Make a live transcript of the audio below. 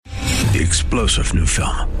The explosive new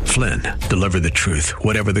film, Flynn, deliver the truth,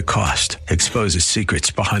 whatever the cost, exposes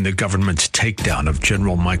secrets behind the government's takedown of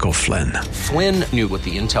General Michael Flynn. Flynn knew what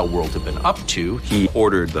the intel world had been up to. He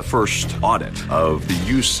ordered the first audit of the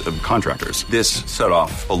use of contractors. This set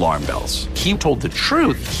off alarm bells. He told the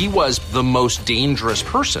truth. He was the most dangerous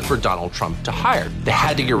person for Donald Trump to hire. They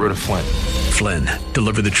had to get rid of Flynn. Flynn,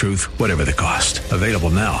 deliver the truth, whatever the cost. Available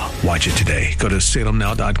now. Watch it today. Go to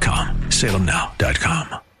salemnow.com.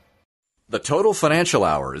 salemnow.com. The Total Financial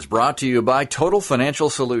Hour is brought to you by Total Financial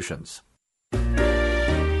Solutions.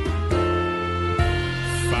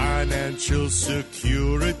 Financial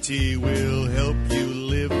security will help you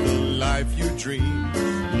live the life you dream.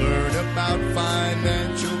 Learn about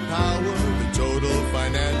financial power, the Total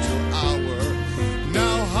Financial Hour.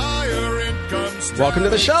 Now higher income. Welcome to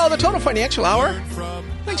the show, the Total Financial Hour.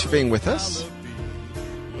 Thanks for being with us.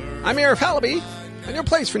 I'm Arif Halaby. And your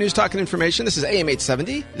place for news, talk, and information. This is AM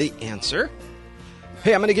 870, The Answer.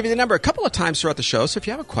 Hey, I'm going to give you the number a couple of times throughout the show, so if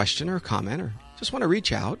you have a question or a comment or just want to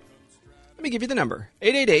reach out, let me give you the number,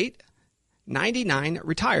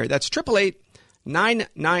 888-99-RETIRE. That's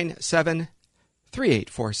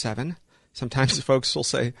 888-997-3847. Sometimes folks will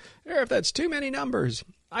say, Arif, that's too many numbers.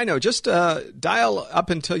 I know, just dial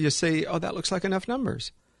up until you say, oh, that looks like enough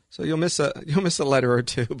numbers. So you'll miss a letter or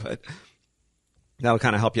two, but that'll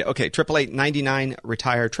kind of help you. Okay,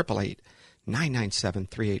 888-99-RETIRE,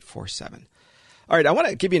 888-997-3847. All right, I want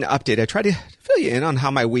to give you an update. I tried to fill you in on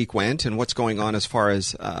how my week went and what's going on as far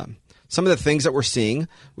as some of the things that we're seeing.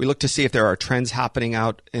 We look to see if there are trends happening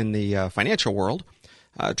out in the financial world,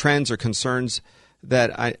 trends or concerns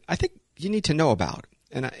that I think you need to know about.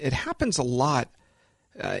 And it happens a lot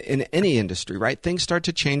in any industry, right? Things start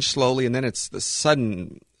to change slowly, and then it's the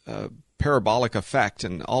sudden parabolic effect,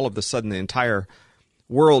 and all of a sudden the entire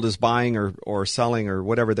world is buying or selling or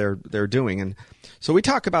whatever they're doing. And so we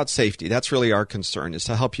talk about safety. That's really our concern, is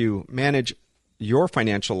to help you manage your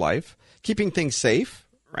financial life, keeping things safe,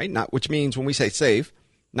 right? Which means when we say safe,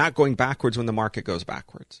 not going backwards when the market goes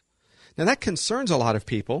backwards. Now that concerns a lot of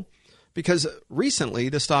people because recently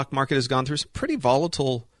the stock market has gone through some pretty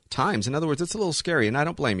volatile times. In other words, it's a little scary, and I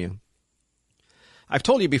don't blame you. I've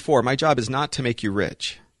told you before, my job is not to make you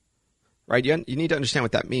rich, right? You need to understand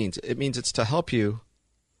what that means. It means it's to help you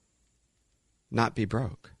not be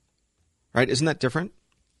broke, right? Isn't that different?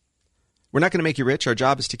 We're not going to make you rich. Our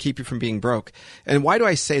job is to keep you from being broke. And why do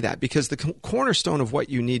I say that? Because the cornerstone of what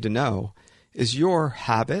you need to know is your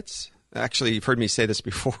habits. Actually, you've heard me say this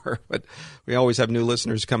before, but we always have new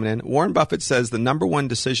listeners coming in. Warren Buffett says the number one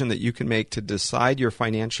decision that you can make to decide your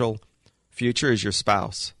financial future is your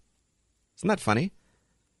spouse. Isn't that funny?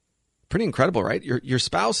 Pretty incredible, right? Your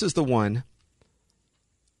spouse is the one,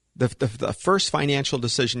 the first financial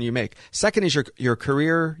decision you make. Second is your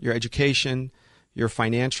career, your education, your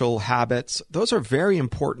financial habits. Those are very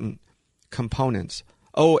important components.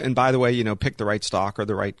 Oh, and by the way, pick the right stock or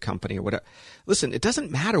the right company or whatever. Listen, it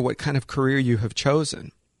doesn't matter what kind of career you have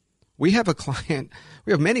chosen. We have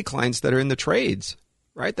many clients that are in the trades,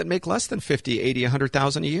 right, that make less than $50,000, $80,000,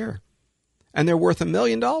 $100,000 a year. And they're worth $1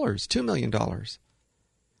 million, $2 million.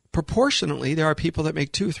 Proportionately, there are people that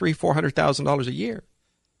make $200,000, $300,000, $400,000 a year.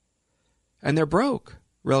 And they're broke,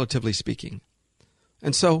 relatively speaking.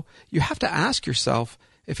 And so you have to ask yourself,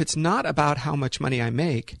 if it's not about how much money I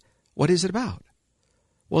make, what is it about?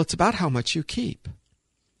 Well, it's about how much you keep.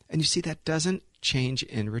 And you see, that doesn't change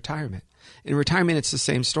in retirement. In retirement, it's the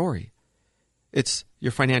same story. It's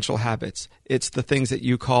your financial habits. It's the things that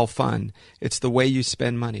you call fun. It's the way you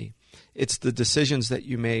spend money. It's the decisions that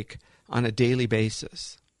you make on a daily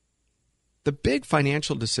basis. The big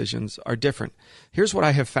financial decisions are different. Here's what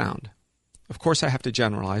I have found. Of course, I have to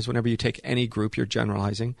generalize. Whenever you take any group, you're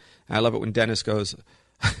generalizing. I love it when Dennis goes,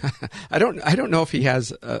 I don't know if he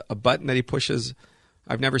has a button that he pushes.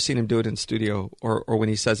 I've never seen him do it in studio or when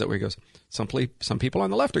he says it where he goes, some people on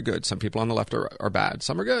the left are good. Some people on the left are bad.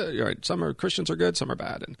 Some are good. Right? Some are Christians are good. Some are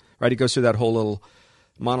bad. And right, he goes through that whole little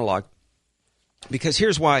monologue. Because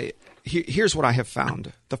here's what I have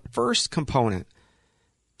found. The first component,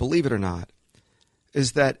 believe it or not,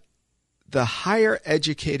 is that the higher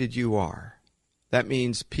educated you are, that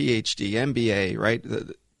means PhD, MBA, right?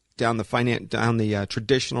 Down the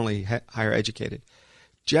traditionally higher educated.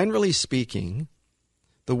 Generally speaking,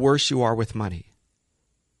 the worse you are with money.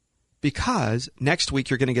 Because next week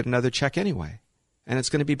you're going to get another check anyway, and it's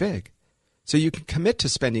going to be big. So you can commit to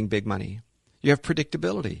spending big money. You have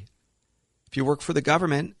predictability. If you work for the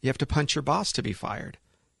government, you have to punch your boss to be fired,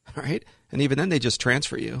 right? And even then they just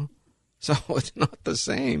transfer you. So it's not the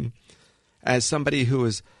same as somebody who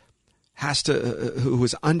is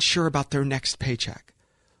unsure about their next paycheck,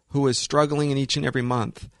 who is struggling in each and every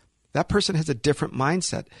month That person has a different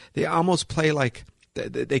mindset. They almost play like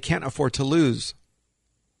they can't afford to lose.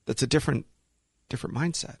 That's a different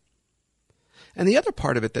mindset. And the other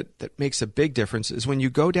part of it that makes a big difference is when you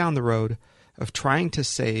go down the road of trying to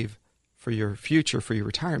save for your future, for your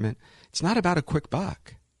retirement, it's not about a quick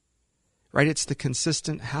buck, right? It's the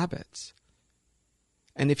consistent habits.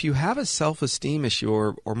 And if you have a self-esteem issue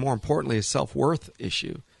or more importantly, a self-worth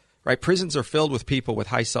issue, right? Prisons are filled with people with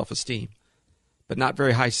high self-esteem, but not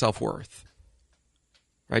very high self-worth,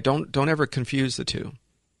 right? Don't ever confuse the two.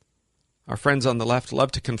 Our friends on the left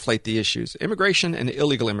love to conflate the issues, immigration and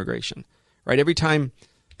illegal immigration, right? Every time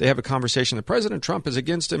they have a conversation that President Trump is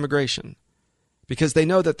against immigration because they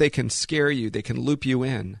know that they can scare you, they can loop you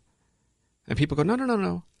in. And people go,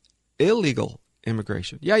 no, illegal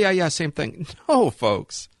immigration. Yeah, same thing. No,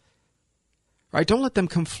 folks, right? Don't let them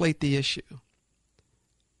conflate the issue.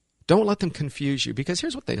 Don't let them confuse you, because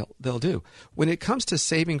here's what they'll do. When it comes to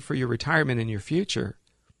saving for your retirement and your future,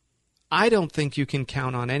 I don't think you can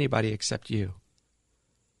count on anybody except you.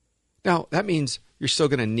 Now, that means you're still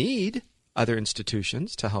going to need other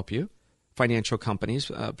institutions to help you, financial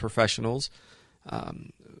companies, professionals,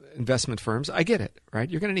 investment firms. I get it, right?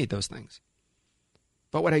 You're going to need those things.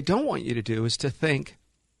 But what I don't want you to do is to think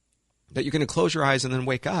that you're going to close your eyes and then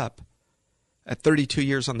wake up at 32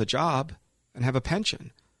 years on the job and have a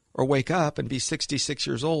pension, or wake up and be 66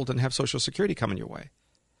 years old and have Social Security coming your way.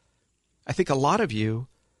 I think a lot of you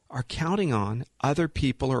are counting on other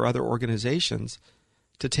people or other organizations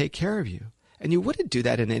to take care of you. And you wouldn't do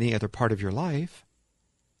that in any other part of your life.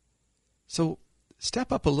 So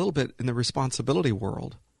step up a little bit in the responsibility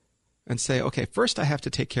world and say, okay, first I have to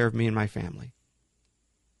take care of me and my family.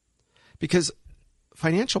 Because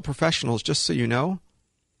financial professionals, just so you know,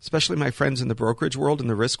 especially my friends in the brokerage world and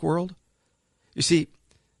the risk world, you see,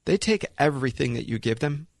 they take everything that you give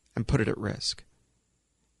them and put it at risk.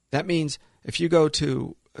 That means if you go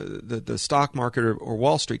to the stock market or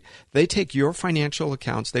Wall Street, they take your financial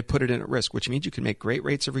accounts, they put it in at risk, which means you can make great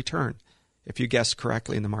rates of return if you guess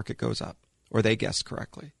correctly and the market goes up, or they guess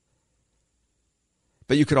correctly.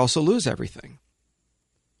 But you could also lose everything.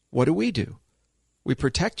 What do? We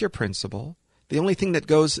protect your principal. The only thing that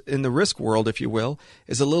goes in the risk world, if you will,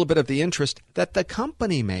 is a little bit of the interest that the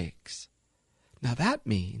company makes. Now that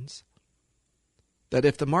means that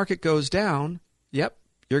if the market goes down, yep,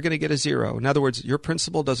 you're going to get a zero. In other words, your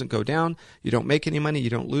principal doesn't go down. You don't make any money. You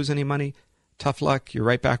don't lose any money. Tough luck. You're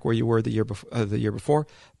right back where you were the year before.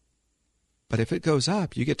 But if it goes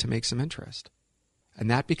up, you get to make some interest. And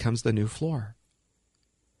that becomes the new floor.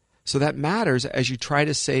 So that matters as you try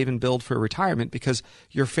to save and build for retirement, because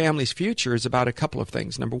your family's future is about a couple of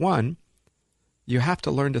things. Number one, you have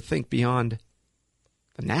to learn to think beyond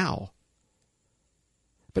the now.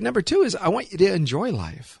 But number two is I want you to enjoy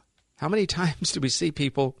life. How many times do we see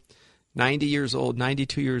people 90 years old,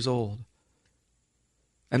 92 years old,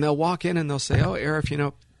 and they'll walk in and they'll say, oh,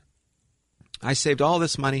 Arif, I saved all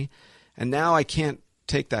this money, and now I can't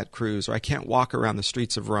take that cruise, or I can't walk around the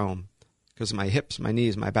streets of Rome because of my hips, my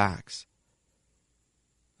knees, my backs.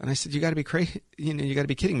 And I said, you got to be crazy. You got to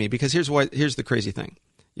be kidding me, because here's the crazy thing.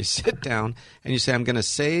 You sit down and you say, I'm going to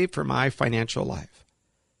save for my financial life.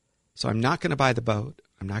 So I'm not going to buy the boat.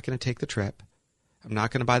 I'm not going to take the trip. I'm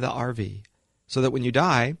not going to buy the RV, so that when you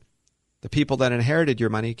die, the people that inherited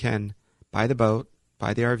your money can buy the boat,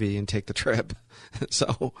 buy the RV, and take the trip.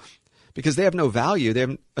 So, because they have no value,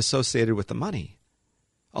 they're associated with the money.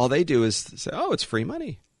 All they do is say, oh, it's free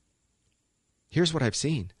money. Here's what I've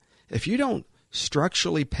seen. If you don't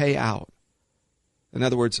structurally pay out, in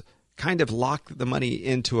other words, kind of lock the money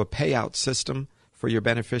into a payout system for your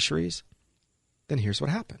beneficiaries, then here's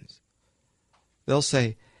what happens. They'll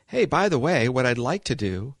say, hey, by the way, what I'd like to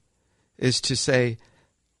do is to say,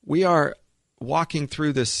 we are walking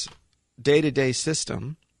through this day-to-day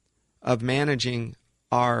system of managing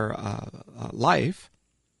our life,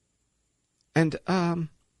 and, I'm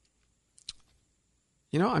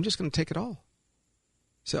just going to take it all.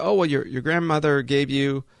 So, oh, well, your grandmother gave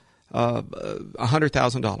you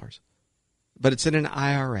 $100,000, but it's in an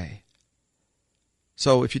IRA.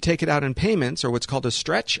 So if you take it out in payments, or what's called a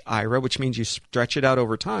stretch IRA, which means you stretch it out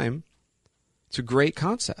over time, it's a great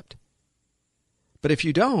concept. But if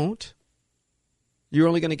you don't, you're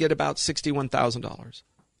only going to get about $61,000.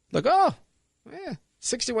 Like, oh, yeah,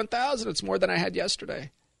 $61,000, it's more than I had yesterday.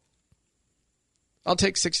 I'll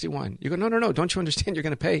take 61. You go, no, don't you understand? You're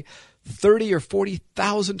going to pay $30,000 or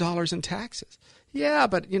 $40,000 in taxes. Yeah,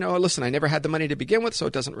 but, listen, I never had the money to begin with, so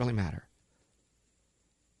it doesn't really matter.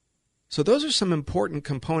 So those are some important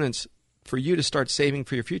components for you to start saving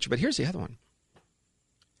for your future. But here's the other one.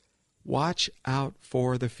 Watch out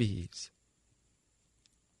for the fees.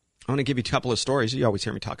 I want to give you a couple of stories. You always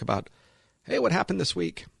hear me talk about, hey, what happened this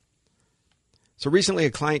week? So recently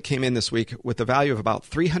a client came in this week with a value of about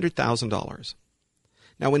 $300,000.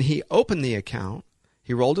 Now, when he opened the account,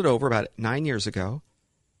 he rolled it over about 9 years ago,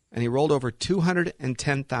 and he rolled over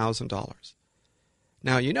 $210,000.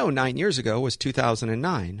 Now, 9 years ago was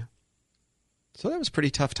 2009. So that was a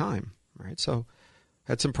pretty tough time, right? So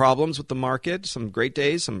had some problems with the market, some great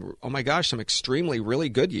days, some extremely really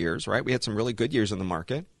good years, right? We had some really good years in the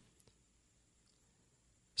market.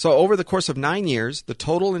 So over the course of 9 years, the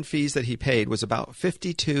total in fees that he paid was about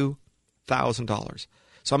 $52,000.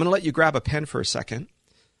 So I'm going to let you grab a pen for a second.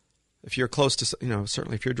 If you're close to,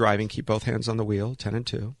 certainly if you're driving, keep both hands on the wheel, 10 and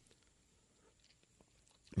 2.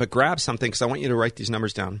 But grab something because I want you to write these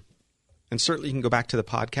numbers down. And certainly you can go back to the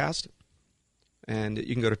podcast and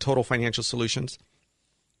you can go to Total Financial Solutions.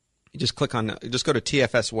 You just go to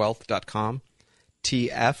tfswealth.com,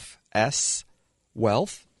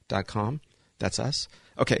 tfswealth.com. That's us.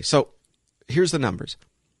 Okay, so here's the numbers.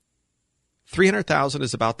 $300,000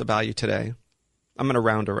 is about the value today. I'm going to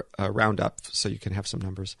round up so you can have some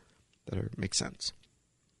numbers that make sense.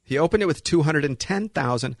 He opened it with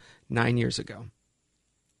 $210,000 9 years ago.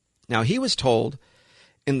 Now, he was told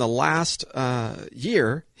in the last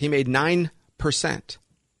year he made 9%.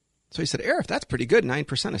 So he said, Arif, that's pretty good,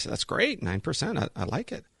 9%. I said, that's great, 9%. I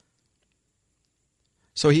like it.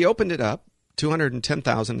 So he opened it up,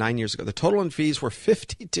 $210,000 9 years ago. The total in fees were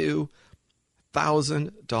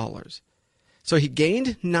 $52,000. So he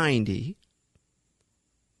gained 90,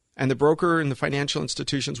 and the broker and the financial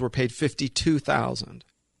institutions were paid $52,000.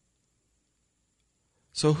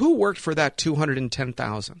 So who worked for that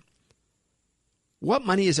 $210,000? What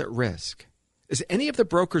money is at risk? Is any of the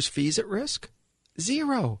broker's fees at risk?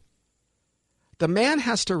 Zero. The man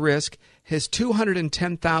has to risk his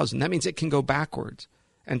 $210,000. That means it can go backwards.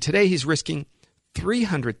 And today he's risking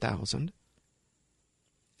 $300,000.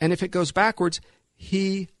 And if it goes backwards,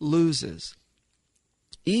 he loses.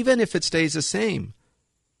 Even if it stays the same,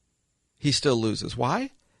 he still loses.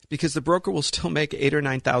 Why? Because the broker will still make $8,000 or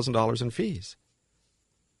 $9,000 in fees.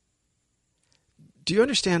 Do you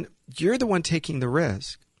understand? You're the one taking the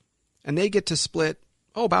risk, and they get to split,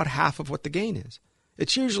 about half of what the gain is.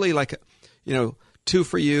 It's usually like, 2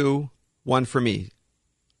 for you, 1 for me.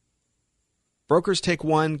 Brokers take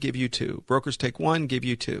 1, give you 2. Brokers take 1, give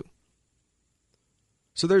you 2.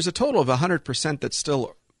 So there's a total of 100% that's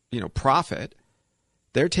still, profit.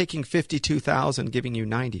 They're taking $52,000, giving you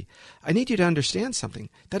 90. I need you to understand something.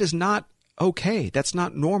 That is not okay. That's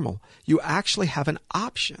not normal. You actually have an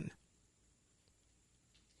option.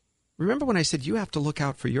 Remember when I said you have to look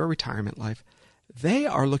out for your retirement life? They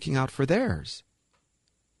are looking out for theirs.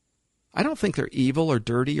 I don't think they're evil or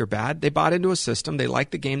dirty or bad. They bought into a system. They like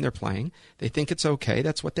the game they're playing. They think it's okay.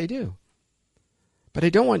 That's what they do. But I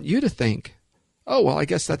don't want you to think, I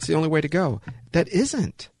guess that's the only way to go. That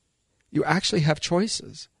isn't. You actually have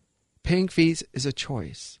choices. Paying fees is a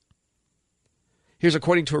choice. Here's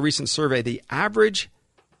according to a recent survey, the average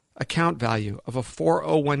account value of a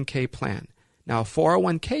 401k plan. Now, a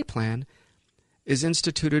 401k plan is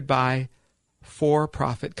instituted by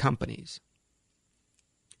for-profit companies.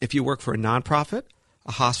 If you work for a nonprofit,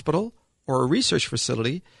 a hospital, or a research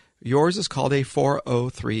facility, yours is called a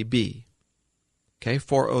 403b. Okay,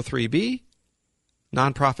 403b,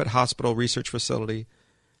 nonprofit, hospital, research facility,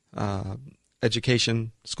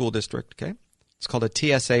 education, school district. Okay, it's called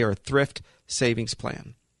a TSA or a Thrift Savings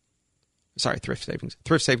Plan. Sorry, Thrift Savings.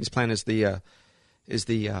 Thrift Savings Plan is the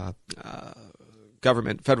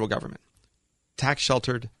government, federal government, tax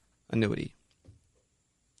sheltered annuity.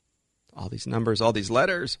 All these numbers, all these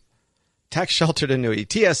letters, tax sheltered annuity,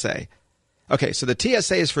 TSA. Okay, so the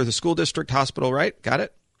TSA is for the school district, hospital, right? Got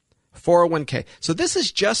it? 401k. So this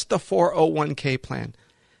is just the 401k plan.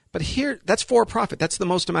 But here, that's for profit. That's the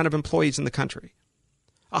most amount of employees in the country.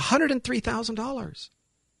 $103,000.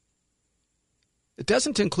 It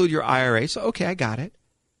doesn't include your IRA, so okay, I got it.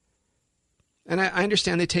 And I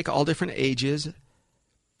understand they take all different ages.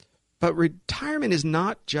 But retirement is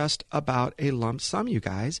not just about a lump sum, you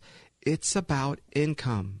guys. It's about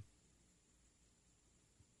income.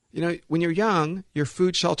 When you're young, your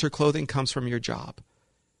food, shelter, clothing comes from your job.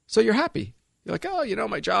 So you're happy. You're like,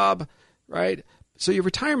 my job, right? So your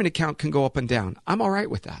retirement account can go up and down. I'm all right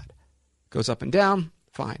with that. Goes up and down,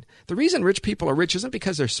 fine. The reason rich people are rich isn't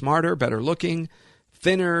because they're smarter, better looking,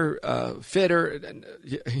 thinner, fitter,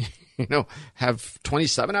 have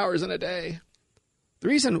 27 hours in a day. The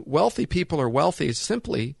reason wealthy people are wealthy is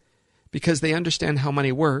simply because they understand how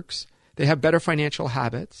money works, they have better financial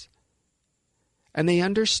habits, and they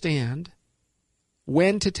understand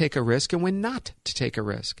when to take a risk and when not to take a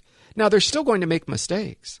risk. Now, they're still going to make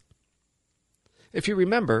mistakes. If you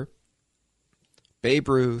remember, Babe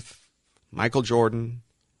Ruth, Michael Jordan,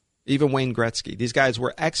 even Wayne Gretzky, these guys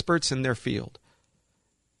were experts in their field.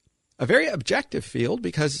 A very objective field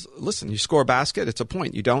because, listen, you score a basket, it's a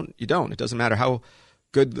point. You don't. It doesn't matter how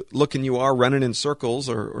good looking you are running in circles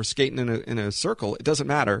or skating in a circle. It doesn't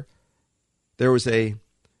matter. There was a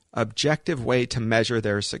objective way to measure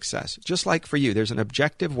their success. Just like for you, there's an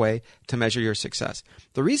objective way to measure your success.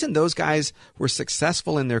 The reason those guys were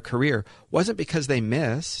successful in their career wasn't because they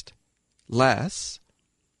missed less.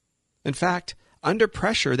 In fact, under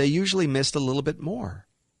pressure, they usually missed a little bit more.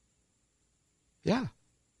 Yeah.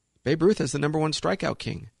 Babe Ruth is the number one strikeout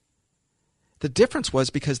king. The difference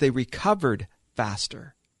was because they recovered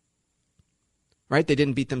faster. Right? They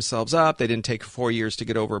didn't beat themselves up. They didn't take 4 years to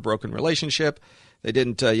get over a broken relationship. They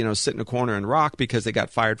didn't, sit in a corner and rock because they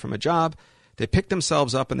got fired from a job. They picked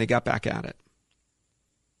themselves up and they got back at it.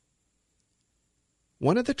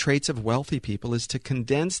 One of the traits of wealthy people is to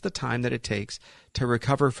condense the time that it takes to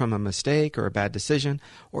recover from a mistake or a bad decision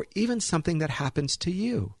or even something that happens to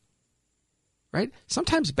you. Right?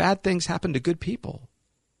 Sometimes bad things happen to good people.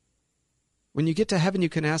 When you get to heaven, you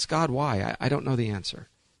can ask God why. I don't know the answer.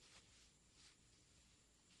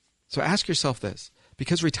 So ask yourself this,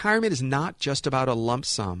 because retirement is not just about a lump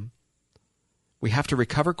sum. We have to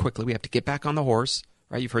recover quickly. We have to get back on the horse,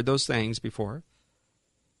 right? You've heard those things before.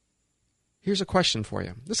 Here's a question for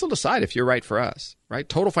you. This will decide if you're right for us, right?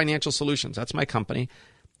 Total Financial Solutions. That's my company.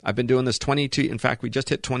 I've been doing this 22. In fact, we just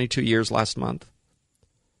hit 22 years last month.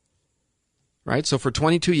 Right? So for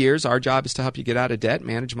 22 years, our job is to help you get out of debt,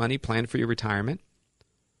 manage money, plan for your retirement.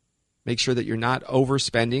 Make sure that you're not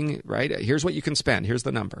overspending, right? Here's what you can spend. Here's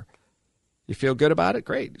the number. You feel good about it?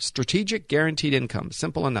 Great. Strategic guaranteed income.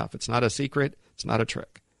 Simple enough. It's not a secret. It's not a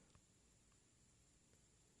trick.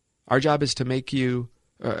 Our job is to make you,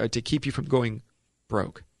 to keep you from going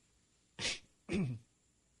broke.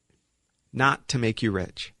 Not to make you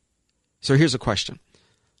rich. So here's a question.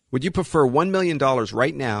 Would you prefer $1 million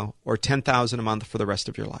right now or $10,000 a month for the rest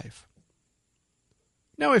of your life?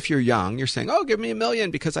 Now, if you're young, you're saying, oh, give me $1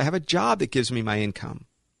 million because I have a job that gives me my income.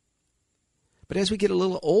 But as we get a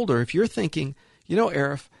little older, if you're thinking,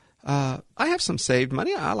 Arif, I have some saved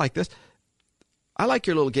money. I like this. I like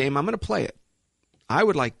your little game. I'm going to play it. I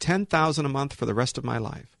would like $10,000 a month for the rest of my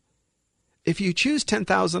life. If you choose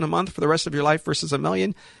 $10,000 a month for the rest of your life versus $1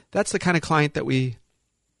 million, that's the kind of client that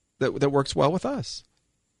that works well with us.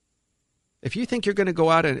 If you think you're going to go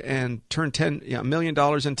out and turn $1 million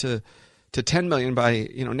into $10 million by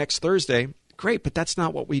next Thursday, great, but that's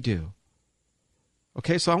not what we do.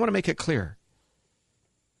 Okay, so I want to make it clear.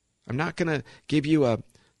 I'm not going to give you a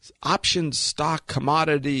option stock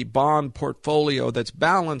commodity bond portfolio that's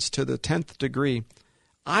balanced to the 10th degree.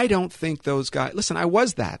 I don't think those guys, listen, I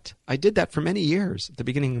was that. I did that for many years at the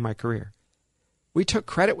beginning of my career. We took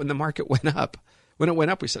credit when the market went up. When it went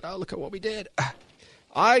up, we said, oh, look at what we did.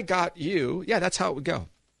 I got you. Yeah, that's how it would go.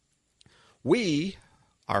 We,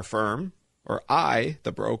 our firm, or I,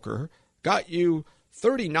 the broker, got you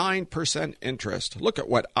 39% interest. Look at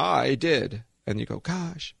what I did. And you go,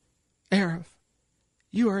 gosh, Arif,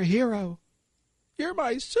 you are a hero. You're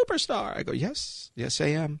my superstar. I go, yes, I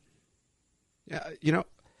am. Yeah,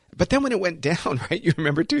 but then when it went down, right, you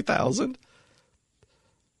remember 2000?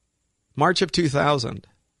 March of 2000.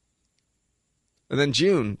 And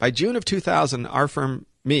then by June of 2000, our firm,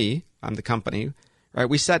 I'm the company, right?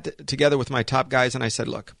 We sat together with my top guys and I said,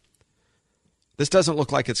 look, this doesn't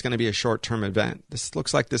look like it's going to be a short-term event. This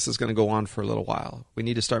looks like this is going to go on for a little while. We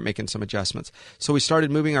need to start making some adjustments. So we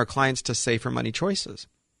started moving our clients to safer money choices.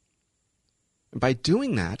 And by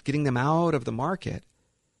doing that, getting them out of the market,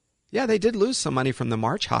 yeah, they did lose some money from the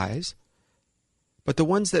March highs, but the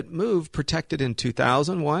ones that moved protected in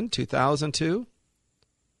 2001, 2002,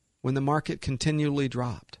 when the market continually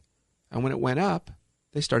dropped. And when it went up,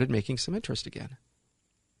 they started making some interest again.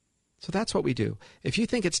 So that's what we do. If you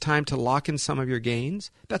think it's time to lock in some of your gains,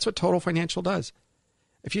 that's what Total Financial does.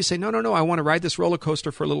 If you say, no, I want to ride this roller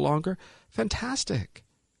coaster for a little longer, fantastic.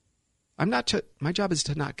 My job is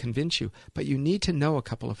to not convince you, but you need to know a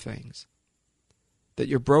couple of things. That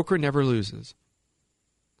your broker never loses.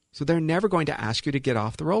 So they're never going to ask you to get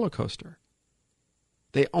off the roller coaster.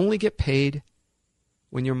 They only get paid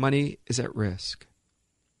when your money is at risk.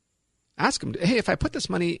 Ask them, hey, if I put this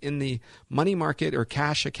money in the money market or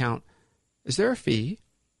cash account, is there a fee?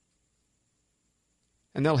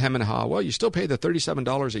 And they'll hem and haw, well, you still pay the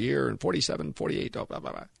 $37 a year and $47, $48, blah, blah,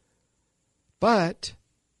 blah. But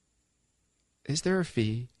is there a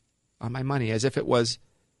fee on my money as if it was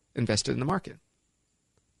invested in the market?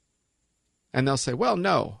 And they'll say, well,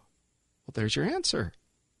 no. Well, there's your answer.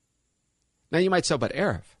 Now you might say, but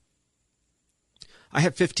Arif, I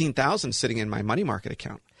have $15,000 sitting in my money market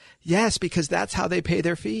account. Yes, because that's how they pay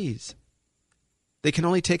their fees. They can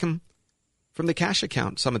only take them from the cash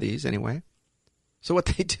account, some of these anyway. So what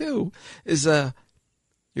they do is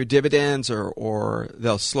your dividends or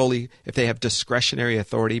they'll slowly, if they have discretionary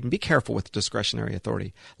authority, and be careful with discretionary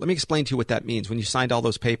authority. Let me explain to you what that means. When you signed all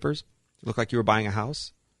those papers, it looked like you were buying a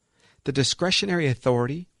house. The discretionary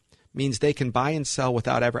authority means they can buy and sell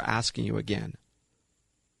without ever asking you again.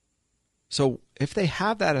 So if they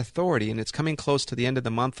have that authority and it's coming close to the end of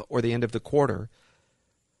the month or the end of the quarter,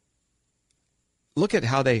 look at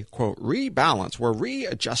how they, quote, rebalance. We're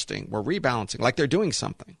readjusting. We're rebalancing, like they're doing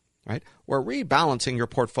something, right? We're rebalancing your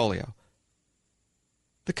portfolio.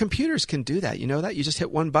 The computers can do that. You know that? You just hit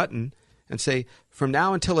one button and say, from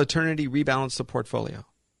now until eternity, rebalance the portfolio.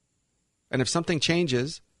 And if something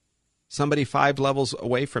changes, somebody 5 levels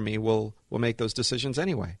away from me will make those decisions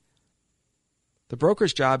anyway. The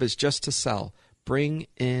broker's job is just to sell, bring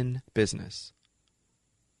in business.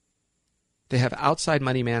 They have outside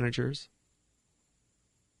money managers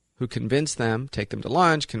who convince them, take them to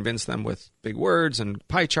lunch, convince them with big words and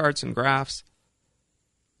pie charts and graphs.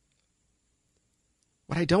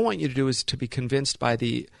 What I don't want you to do is to be convinced by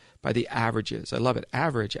the averages. I love it.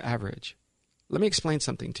 Average. Let me explain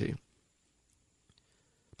something to you.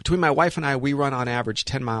 Between my wife and I, we run on average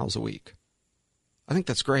 10 miles a week. I think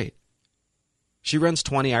that's great. She runs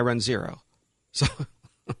 20, I run 0. So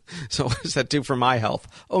what does that do for my health?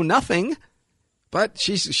 Oh, nothing. But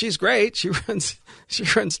she's great. She runs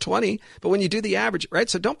 20. But when you do the average, right?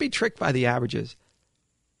 So don't be tricked by the averages.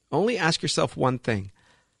 Only ask yourself one thing.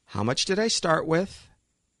 How much did I start with?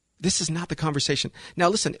 This is not the conversation. Now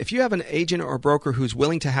listen, if you have an agent or a broker who's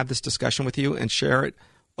willing to have this discussion with you and share it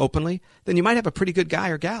openly, then you might have a pretty good guy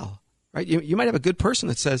or gal, right? You might have a good person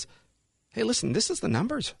that says, hey, listen, this is the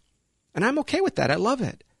numbers. And I'm okay with that. I love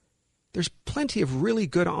it. There's plenty of really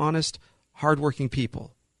good, honest, hardworking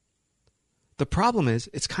people. The problem is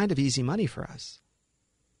it's kind of easy money for us,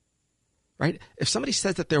 right? If somebody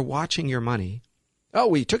says that they're watching your money, oh,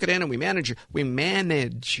 we took it in and we manage.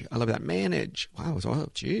 I love that, manage. Wow, oh,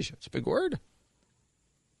 geez, that's a big word.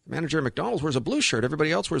 The manager at McDonald's wears a blue shirt.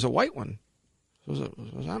 Everybody else wears a white one. What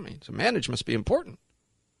does that mean? So manage must be important.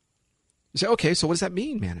 You say, okay, so what does that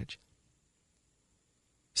mean, manage?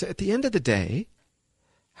 So at the end of the day,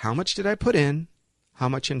 how much did I put in? How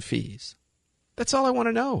much in fees? That's all I want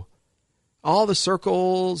to know. All the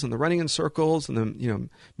circles and the running in circles and the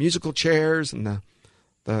musical chairs and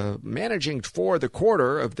the managing for the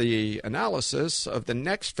quarter of the analysis of the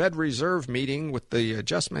next Fed Reserve meeting with the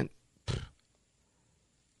adjustment.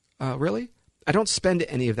 Really? I don't spend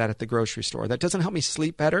any of that at the grocery store. That doesn't help me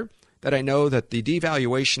sleep better. That I know that the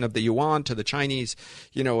devaluation of the yuan to the Chinese,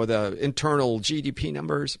 the internal GDP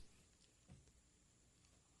numbers.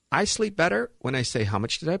 I sleep better when I say, how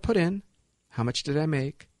much did I put in? How much did I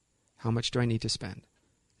make? How much do I need to spend?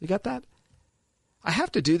 You got that? I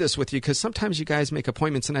have to do this with you because sometimes you guys make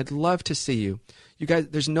appointments and I'd love to see you. You guys,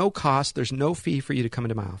 there's no cost. There's no fee for you to come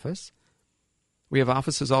into my office. We have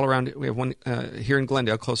offices all around. We have one here in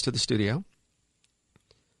Glendale close to the studio.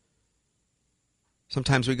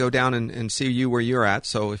 Sometimes we go down and see you where you're at.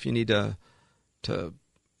 So if you need to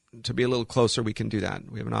be a little closer, we can do that.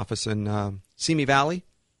 We have an office in Simi Valley,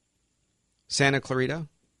 Santa Clarita,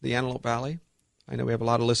 the Antelope Valley. I know we have a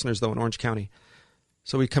lot of listeners, though, in Orange County.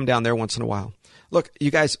 So we come down there once in a while. Look, you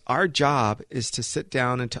guys, our job is to sit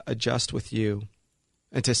down and to adjust with you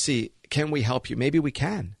and to see, can we help you? Maybe we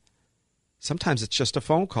can. Sometimes it's just a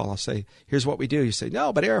phone call. I'll say, here's what we do. You say,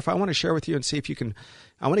 no, but Arif, I want to share with you and see if you can,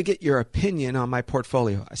 I want to get your opinion on my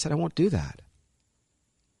portfolio. I said, I won't do that.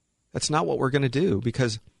 That's not what we're going to do,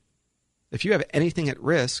 because if you have anything at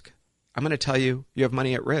risk, I'm going to tell you, you have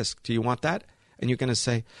money at risk. Do you want that? And you're going to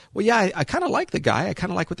say, well, yeah, I kind of like the guy. I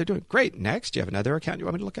kind of like what they're doing. Great. Next, do you have another account you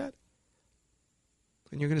want me to look at?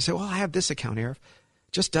 And you're going to say, well, I have this account here.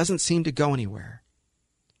 Just doesn't seem to go anywhere.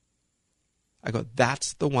 I go,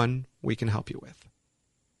 that's the one we can help you with.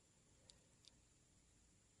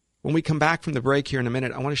 When we come back from the break here in a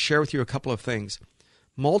minute, I want to share with you a couple of things.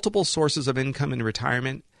 Multiple sources of income in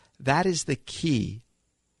retirement, that is the key.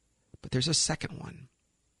 But there's a second one.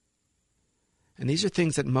 And these are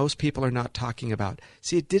things that most people are not talking about.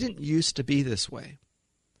 See, it didn't used to be this way.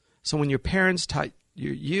 So when your parents taught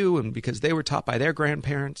you, and because they were taught by their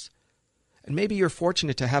grandparents, and maybe you're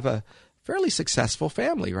fortunate to have a fairly successful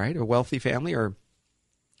family, right? A wealthy family, or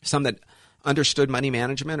some that understood money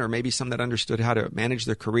management, or maybe some that understood how to manage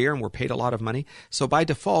their career and were paid a lot of money. So by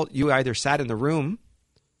default, you either sat in the room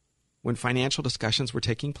when financial discussions were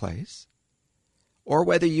taking place, or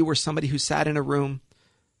whether you were somebody who sat in a room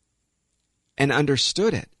and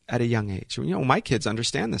understood it at a young age. My kids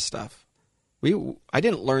understand this stuff. I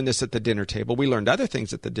didn't learn this at the dinner table. We learned other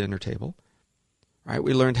things at the dinner table, right?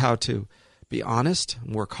 We learned how to be honest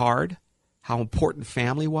and work hard, how important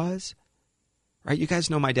family was, right? You guys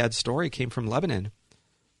know my dad's story. He came from Lebanon.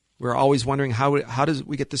 We were always wondering, how does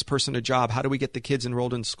we get this person a job? How do we get the kids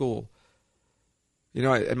enrolled in school?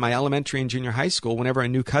 At my elementary and junior high school, whenever a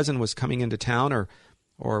new cousin was coming into town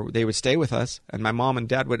or they would stay with us and my mom and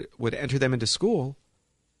dad would enter them into school,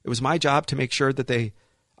 it was my job to make sure that they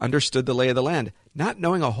understood the lay of the land, not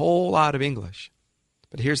knowing a whole lot of English.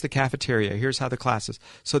 But here's the cafeteria, here's how the classes.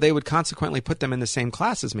 So they would consequently put them in the same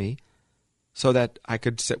class as me so that I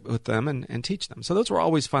could sit with them and teach them. So those were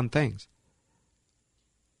always fun things.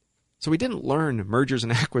 So we didn't learn mergers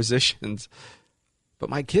and acquisitions, but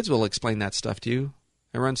my kids will explain that stuff to you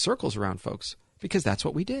and run circles around folks because that's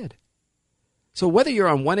what we did. So whether you're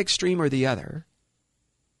on one extreme or the other,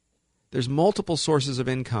 there's multiple sources of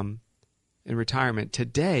income in retirement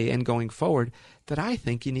today and going forward that I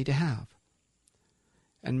think you need to have.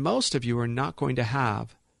 And most of you are not going to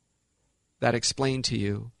have that explained to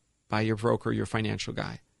you by your broker, your financial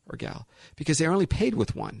guy or gal, because they're only paid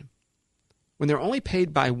with one. When they're only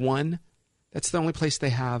paid by one, that's the only place they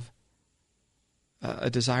have a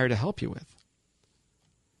desire to help you with.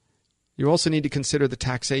 You also need to consider the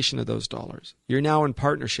taxation of those dollars. You're now in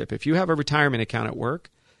partnership. If you have a retirement account at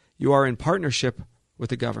work, you are in partnership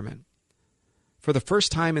with the government. For the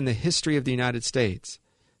first time in the history of the United States,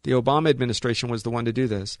 the Obama administration was the one to do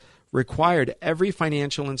this, required every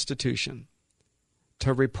financial institution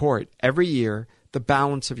to report every year the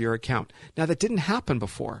balance of your account. Now, that didn't happen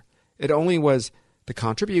before. It only was the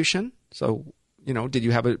contribution. So, did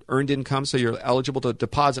you have an earned income so you're eligible to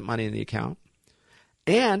deposit money in the account?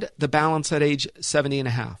 And the balance at age 70 and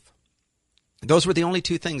a half. Those were the only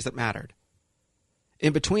two things that mattered.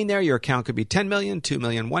 In between there, your account could be $10 million, $2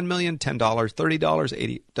 million, $1 million, $10, $30,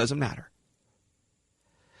 $80, doesn't matter.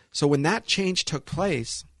 So when that change took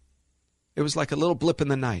place, it was like a little blip in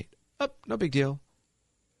the night. Oh, no big deal.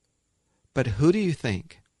 But who do you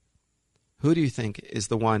think is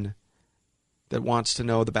the one that wants to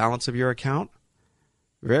know the balance of your account?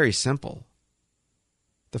 Very simple.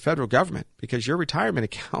 The federal government, because your retirement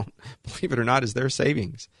account, believe it or not, is their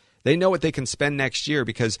savings. They know what they can spend next year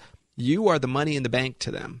because you are the money in the bank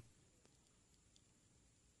to them.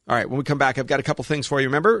 All right, when we come back, I've got a couple things for you.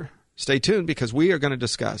 Remember, stay tuned because we are going to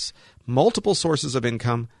discuss multiple sources of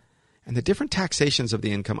income and the different taxations of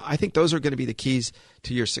the income. I think those are going to be the keys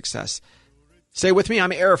to your success. Stay with me.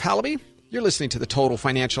 I'm Arif Halaby. You're listening to the Total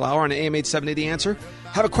Financial Hour on AM 870 The Answer.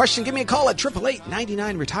 Have a question? Give me a call at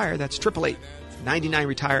 888-99-RETIRE. That's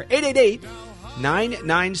 888-99-RETIRE.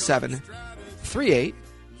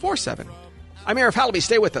 888-997-3847. I'm Arif Halaby.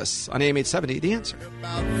 Stay with us on AM 870 The Answer.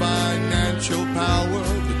 About financial power,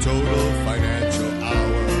 the Total Financial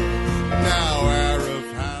Hour. Now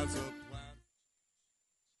Arif has a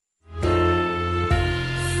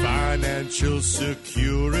plan. Financial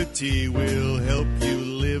security will help you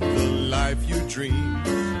live the life you dream.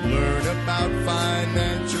 Learn about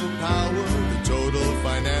financial power, the Total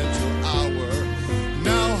Financial Hour.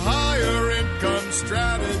 Now higher income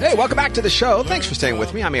strategy. Hey, welcome back to the show. Thanks for staying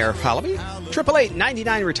with me. I'm Arif Halaby.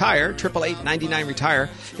 888-99-RETIRE. 888-99-RETIRE.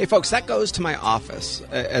 Hey, folks, that goes to my office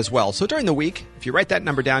as well. So during the week, if you write that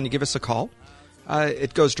number down, you give us a call.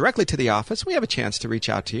 It goes directly to the office. We have a chance to reach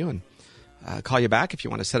out to you and call you back if you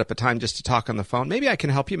want to set up a time just to talk on the phone. Maybe I can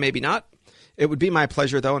help you, maybe not. It would be my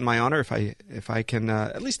pleasure, though, and my honor if I can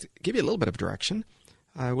at least give you a little bit of direction.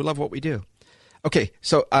 We love what we do. Okay,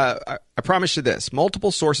 so I promise you this.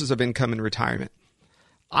 Multiple sources of income in retirement.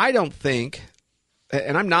 I don't think,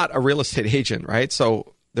 and I'm not a real estate agent, right?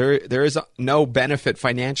 So there is no benefit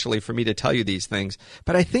financially for me to tell you these things.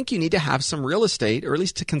 But I think you need to have some real estate, or at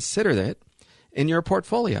least to consider it, in your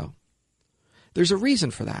portfolio. There's a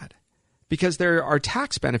reason for that. Because there are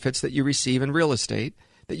tax benefits that you receive in real estate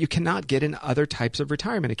that you cannot get in other types of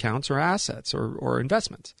retirement accounts or assets or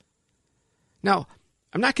investments. Now,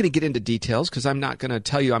 I'm not going to get into details because I'm not going to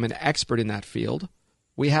tell you I'm an expert in that field.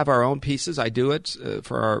 We have our own pieces. I do it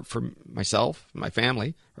for myself, my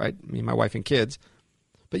family, right? Me, my wife, and kids.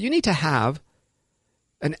 But you need to have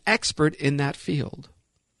an expert in that field.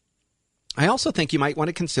 I also think you might want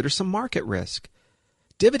to consider some market risk.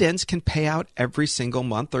 Dividends can pay out every single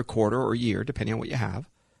month or quarter or year, depending on what you have.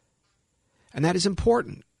 And that is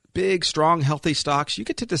important. Big, strong, healthy stocks, you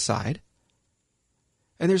get to decide.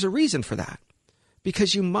 And there's a reason for that.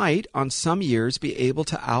 Because you might, on some years, be able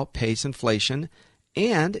to outpace inflation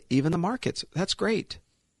and even the markets. That's great.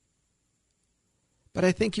 But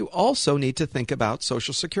I think you also need to think about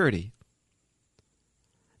Social Security.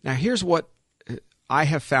 Now, here's what I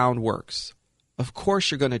have found works. Of course,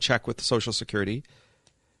 you're going to check with Social Security.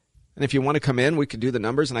 And if you want to come in, we can do the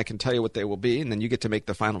numbers and I can tell you what they will be. And then you get to make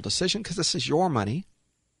the final decision because this is your money.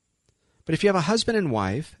 But if you have a husband and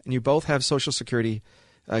wife and you both have Social Security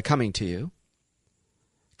coming to you,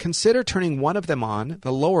 consider turning one of them on,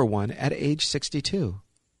 the lower one, at age 62.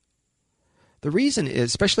 The reason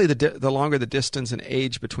is, especially the longer the distance in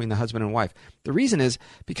age between the husband and wife, the reason is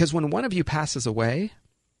because when one of you passes away,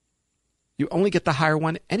 you only get the higher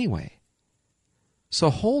one anyway. So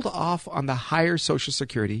hold off on the higher Social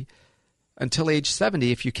Security until age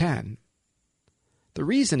 70 if you can. The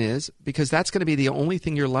reason is because that's going to be the only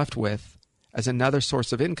thing you're left with as another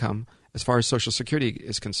source of income as far as Social Security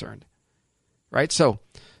is concerned. Right? So,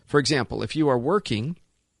 for example, if you are working,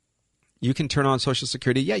 you can turn on Social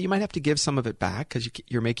Security. Yeah, you might have to give some of it back because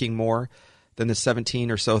you're making more than the 17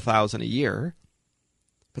 or so thousand a year,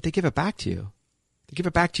 but they give it back to you. They give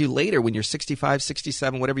it back to you later when you're 65,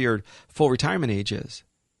 67, whatever your full retirement age is.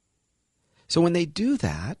 So when they do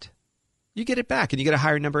that, you get it back and you get a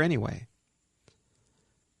higher number anyway.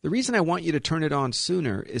 The reason I want you to turn it on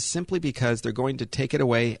sooner is simply because they're going to take it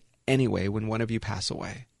away anyway when one of you pass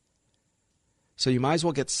away. So you might as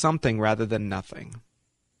well get something rather than nothing.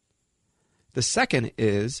 The second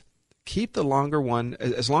is keep the longer one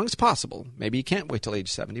as long as possible. Maybe you can't wait till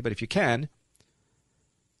age 70, but if you can,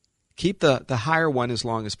 keep the higher one as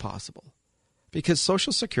long as possible. Because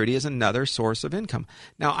Social Security is another source of income.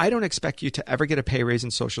 Now, I don't expect you to ever get a pay raise in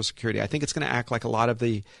Social Security. I think it's going to act like a lot of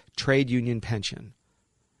the trade union pension.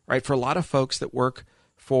 Right? For a lot of folks that work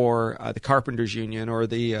for the Carpenters Union or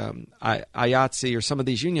the IATSE or some of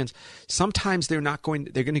these unions, sometimes they're going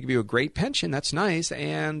to give you a great pension. That's nice.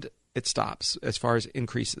 And it stops as far as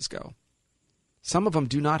increases go. Some of them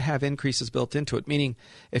do not have increases built into it, meaning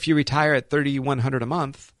if you retire at $3,100 a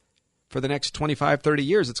month, for the next 25, 30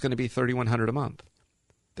 years, it's going to be $3,100 a month.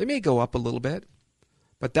 They may go up a little bit,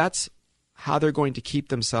 but that's how they're going to keep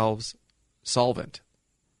themselves solvent,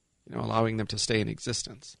 allowing them to stay in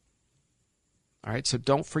existence. All right, so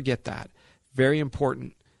don't forget that. Very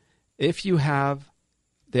important. If you have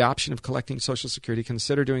the option of collecting Social Security,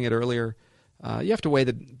 consider doing it earlier. You have to weigh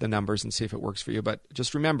the numbers and see if it works for you, but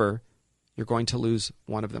just remember, you're going to lose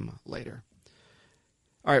one of them later.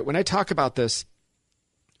 All right, when I talk about this,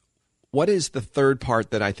 what is the third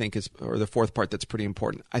part that I think is, or the fourth part that's pretty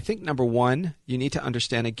important? I think number one, you need to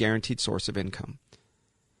understand a guaranteed source of income.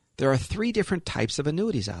 There are 3 different types of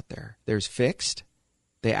annuities out there. There's fixed.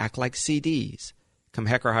 They act like CDs. Come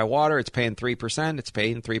heck or high water, it's paying 3%. It's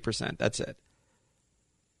paying 3%. That's it.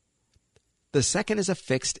 The second is a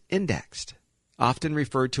fixed indexed, often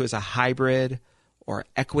referred to as a hybrid or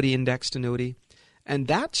equity indexed annuity. And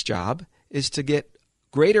that's job is to get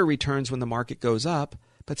greater returns when the market goes up,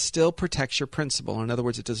 but still protects your principal. In other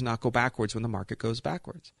words, it does not go backwards when the market goes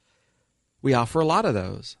backwards. We offer a lot of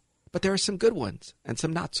those, but there are some good ones and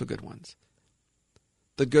some not so good ones.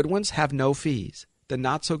 The good ones have no fees. The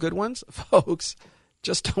not so good ones, folks,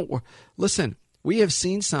 just don't worry. Listen, we have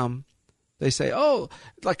seen some. They say, oh,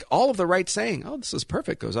 like all of the right saying, oh, this is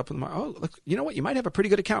perfect, goes up in the market. Oh, look, you know what? You might have a pretty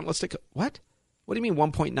good account. Let's take what? What do you mean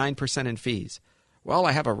 1.9% in fees? Well,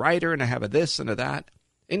 I have a rider and I have a this and a that,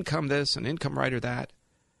 income this and income rider that.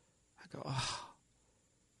 I go, oh.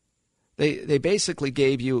 They basically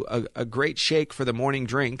gave you a great shake for the morning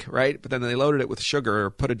drink, right? But then they loaded it with sugar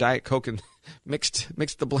or put a Diet Coke and mixed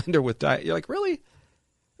the blender with Diet. You're like, really?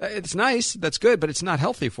 It's nice, that's good, but it's not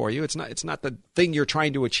healthy for you. It's not the thing you're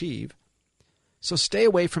trying to achieve. So stay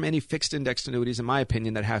away from any fixed indexed annuities, in my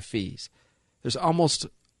opinion, that have fees. There's almost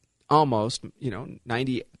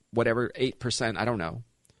 90 whatever 8%, I don't know.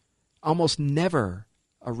 Almost never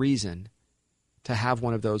a reason to have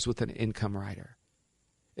one of those with an income rider.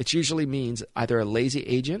 It usually means either a lazy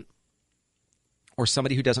agent or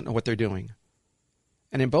somebody who doesn't know what they're doing.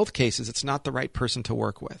 And in both cases, it's not the right person to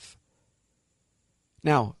work with.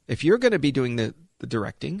 Now, if you're going to be doing the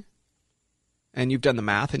directing and you've done the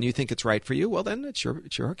math and you think it's right for you, well, then it's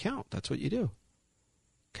your account. That's what you do.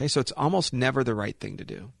 Okay, so it's almost never the right thing to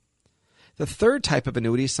do. The third type of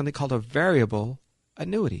annuity is something called a variable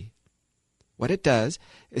annuity. What it does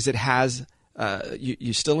is it has,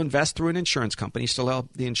 you still invest through an insurance company, you still have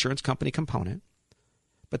the insurance company component,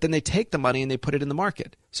 but then they take the money and they put it in the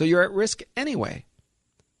market. So you're at risk anyway.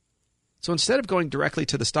 So instead of going directly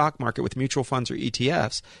to the stock market with mutual funds or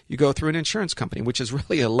ETFs, you go through an insurance company, which is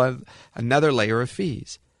really another layer of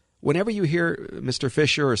fees. Whenever you hear Mr.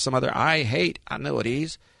 Fisher or some other, I hate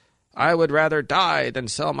annuities, I would rather die than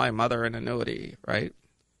sell my mother an annuity, right?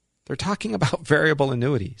 They're talking about variable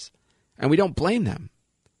annuities, and we don't blame them.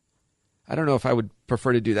 I don't know if I would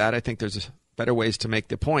prefer to do that. I think there's better ways to make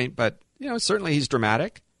the point, but certainly he's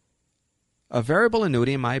dramatic. A variable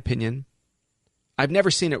annuity, in my opinion, I've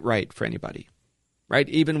never seen it right for anybody, right?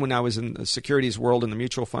 Even when I was in the securities world and the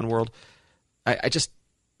mutual fund world, I just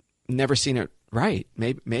never seen it right.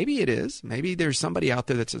 Maybe it is. Maybe there's somebody out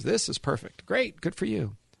there that says, this is perfect. Great. Good for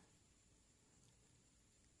you.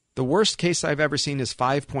 The worst case I've ever seen is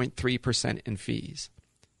 5.3% in fees.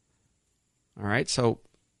 All right. So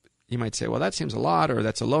you might say, well, that seems a lot, or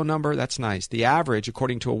that's a low number. That's nice. The average,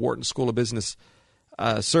 according to a Wharton School of Business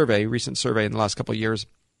recent survey in the last couple of years,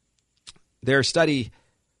 their study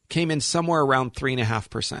came in somewhere around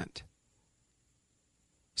 3.5%.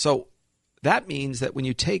 So that means that when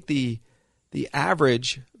you take the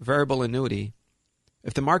average variable annuity,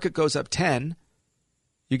 if the market goes up 10,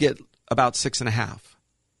 you get about 6.5.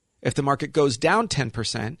 If the market goes down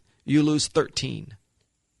 10%, you lose 13.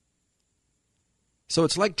 So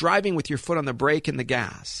it's like driving with your foot on the brake and the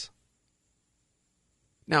gas.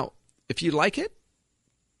 Now, if you like it,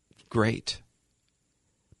 great.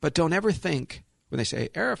 But don't ever think when they say,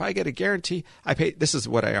 Arif, I get a guarantee, I pay, this is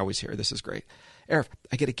what I always hear, this is great. Arif,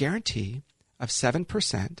 I get a guarantee of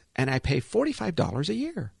 7% and I pay $45 a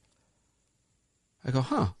year. I go,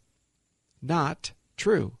 not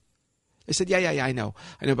true. They said, yeah, I know,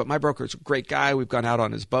 but my broker's a great guy. We've gone out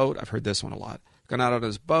on his boat. I've heard this one a lot. Gone out on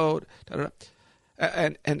his boat.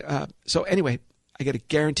 So anyway, I get a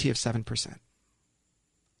guarantee of 7%.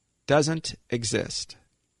 Doesn't exist.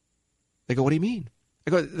 They go, what do you mean?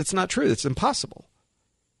 I go, that's not true. That's impossible.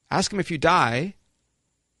 Ask them, if you die,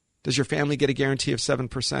 does your family get a guarantee of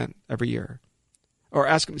 7% every year? Or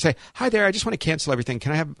ask them, say, hi there, I just want to cancel everything.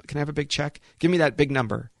 Can I have a big check? Give me that big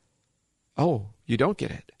number. Oh, you don't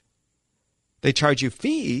get it. They charge you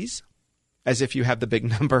fees as if you have the big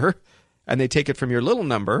number, and they take it from your little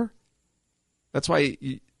number. That's why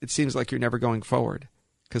it seems like you're never going forward,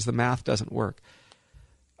 because the math doesn't work.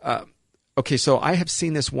 Okay, so I have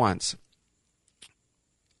seen this once.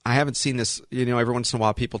 I haven't seen this. Every once in a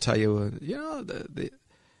while, people tell you,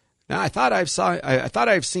 now I thought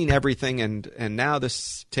I've seen everything, and now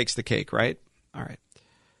this takes the cake, right? All right.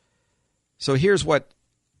 So here's what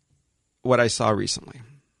I saw recently.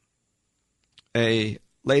 A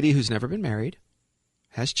lady who's never been married,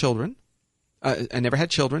 has children, never had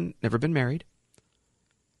children, never been married,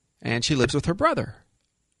 and she lives with her brother,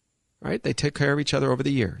 right? They take care of each other over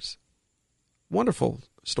the years. Wonderful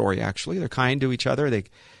story, actually. They're kind to each other. They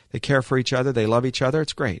care for each other. They love each other.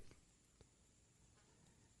 It's great.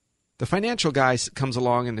 The financial guy comes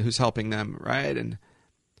along and who's helping them, right, and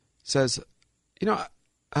says,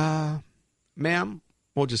 ma'am,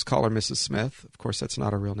 we'll just call her Mrs. Smith. Of course, that's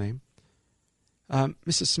not her real name.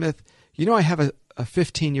 Mrs. Smith, I have a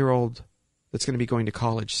 15-year-old that's going to be going to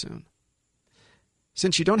college soon.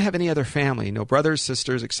 Since you don't have any other family, no brothers,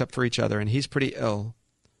 sisters, except for each other, and he's pretty ill,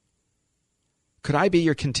 could I be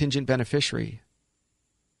your contingent beneficiary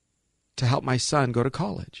to help my son go to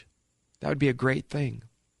college? That would be a great thing.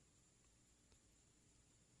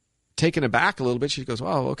 Taken aback a little bit, she goes,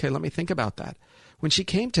 oh, okay, let me think about that. When she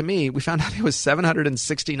came to me, we found out it was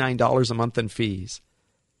 $769 a month in fees.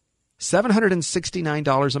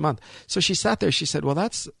 $769 a month. So she sat there. She said, well,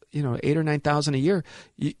 that's, $8,000 or $9,000 a year.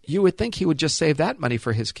 You would think he would just save that money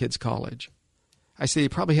for his kid's college. I said, he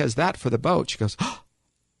probably has that for the boat. She goes, oh,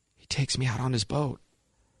 he takes me out on his boat.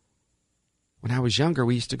 When I was younger,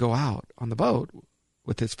 we used to go out on the boat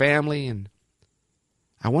with his family. And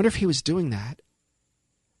I wonder if he was doing that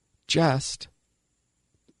just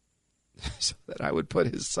so that I would put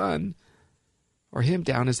his son or him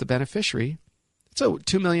down as the beneficiary. It's a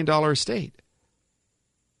 $2 million estate.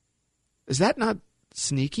 Is that not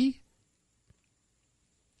sneaky?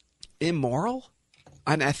 Immoral?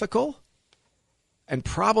 Unethical? And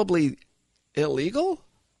probably illegal?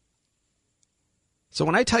 So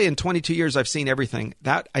when I tell you in 22 years I've seen everything,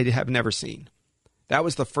 that I have never seen. That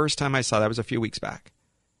was the first time I saw that. Was a few weeks back.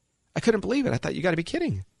 I couldn't believe it. I thought, you got to be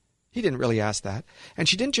kidding. He didn't really ask that. And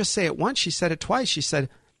she didn't just say it once. She said it twice. She said,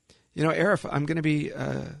 Arif, I'm going to be...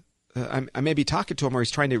 I may be talking to him, or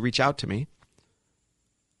he's trying to reach out to me.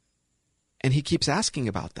 And he keeps asking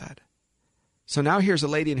about that. So now here's a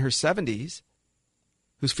lady in her 70s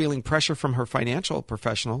who's feeling pressure from her financial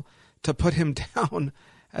professional to put him down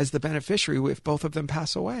as the beneficiary if both of them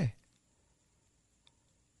pass away.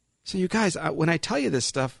 So you guys, when I tell you this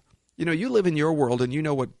stuff, you live in your world and you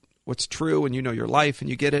know what's true and you know your life and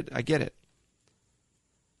you get it. I get it.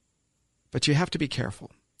 But you have to be careful.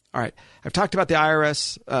 All right. I've talked about the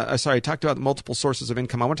IRS. I talked about the multiple sources of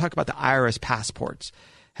income. I want to talk about the IRS passports.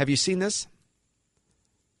 Have you seen this?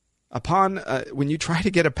 When you try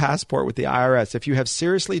to get a passport with the IRS, if you have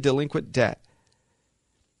seriously delinquent debt,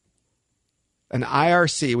 an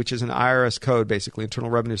IRC, which is an IRS code, basically, Internal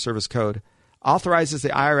Revenue Service code, authorizes the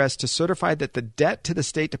IRS to certify that the debt to the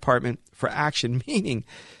State Department for action, meaning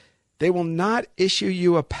they will not issue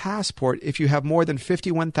you a passport if you have more than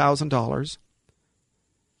 $51,000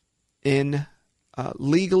 in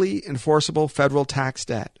legally enforceable federal tax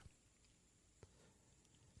debt.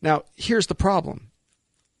 Now, here's the problem.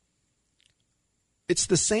 It's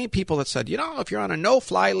the same people that said, if you're on a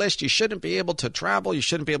no-fly list, you shouldn't be able to travel, you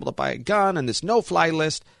shouldn't be able to buy a gun, and this no-fly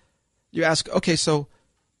list. You ask, okay, so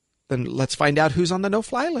then let's find out who's on the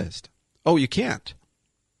no-fly list. Oh, you can't.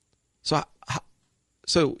 So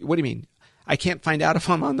what do you mean? I can't find out if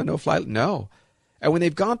I'm on the no-fly list? No. And when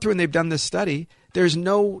they've gone through and they've done this study, there's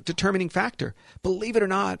no determining factor. Believe it or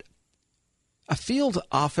not, a field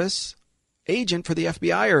office agent for the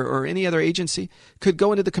FBI or any other agency could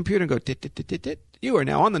go into the computer and go, dit. You are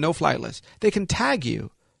now on the no-fly list. They can tag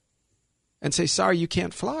you and say, sorry, you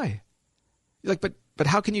can't fly. You're like, but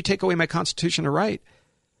how can you take away my constitutional right?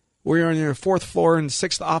 We're on your 4th floor and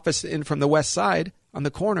 6th office in from the west side on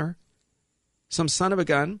the corner. Some son of a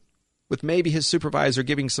gun with maybe his supervisor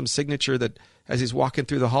giving some signature that as he's walking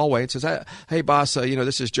through the hallway, it says, hey, boss,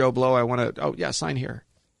 this is Joe Blow. I want to, sign here.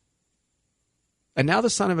 And now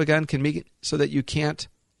the son of a gun can make it so that you can't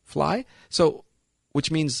fly. So,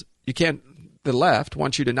 which means you can't, the left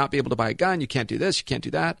wants you to not be able to buy a gun. You can't do this. You can't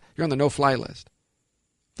do that. You're on the no-fly list.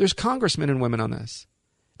 There's congressmen and women on this.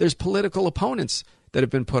 There's political opponents that have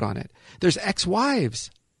been put on it. There's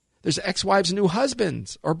ex-wives. There's ex-wives' new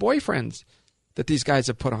husbands or boyfriends that these guys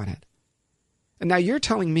have put on it. And now you're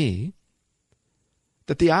telling me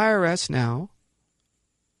that the IRS now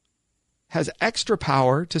has extra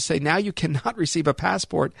power to say now you cannot receive a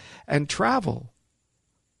passport and travel.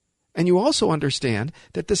 And you also understand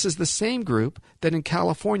that this is the same group that in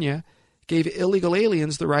California gave illegal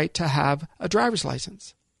aliens the right to have a driver's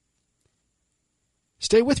license.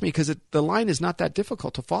 Stay with me because the line is not that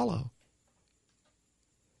difficult to follow.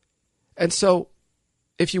 And so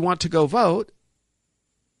if you want to go vote,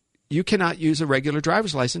 you cannot use a regular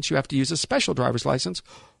driver's license. You have to use a special driver's license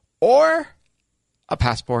or a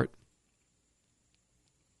passport.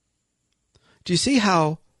 Do you see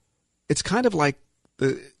how it's kind of like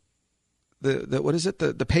the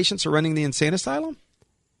patients are running the insane asylum?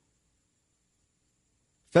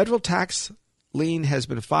 Federal tax lien has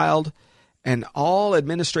been filed and all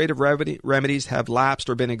administrative remedies have lapsed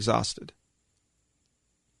or been exhausted.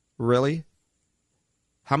 Really?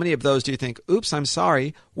 How many of those do you think, oops, I'm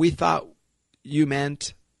sorry, we thought you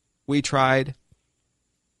meant, we tried?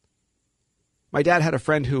 My dad had a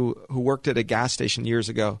friend who worked at a gas station years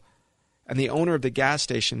ago, and the owner of the gas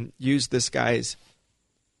station used this guy's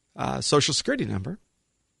Social Security number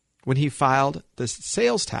when he filed the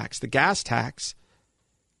sales tax, the gas tax,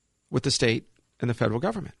 with the state and the federal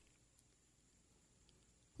government.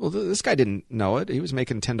 Well, this guy didn't know it. He was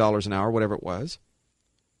making $10 an hour, whatever it was.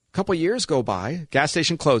 A couple years go by. Gas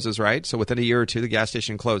station closes, right? So within a year or two, the gas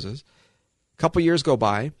station closes. A couple years go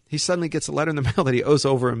by. He suddenly gets a letter in the mail that he owes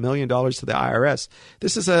over $1 million to the IRS.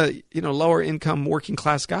 This is a lower income working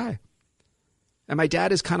class guy. And my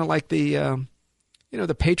dad is kind of like the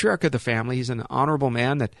patriarch of the family. He's an honorable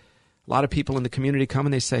man that a lot of people in the community come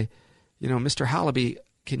and they say, Mr. Hallaby,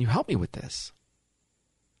 can you help me with this?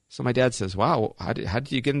 So my dad says, wow, how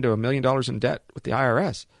did you get into $1 million in debt with the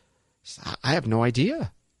IRS? I have no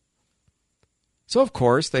idea. So, of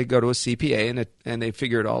course, they go to a CPA and they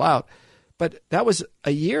figure it all out. But that was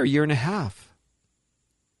a year and a half.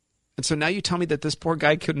 And so now you tell me that this poor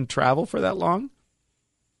guy couldn't travel for that long?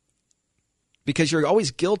 Because you're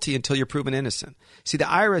always guilty until you're proven innocent. See, the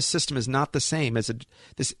IRS system is not the same as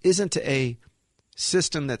this isn't a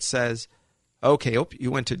system that says, okay,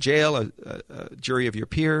 you went to jail, a jury of your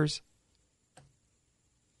peers.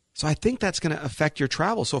 So I think that's going to affect your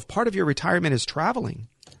travel. So if part of your retirement is traveling,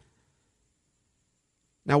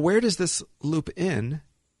 now where does this loop in?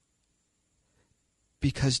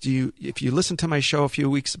 Because if you listen to my show a few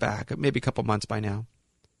weeks back, maybe a couple months by now,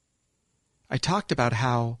 I talked about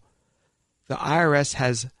how the IRS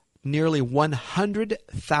has nearly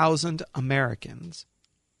 100,000 Americans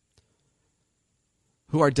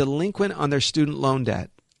who are delinquent on their student loan debt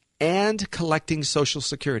and collecting Social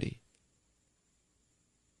Security.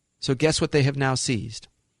 So guess what they have now seized?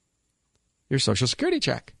 Your Social Security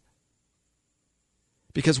check.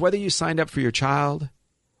 Because whether you signed up for your child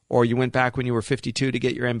or you went back when you were 52 to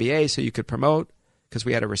get your MBA so you could promote because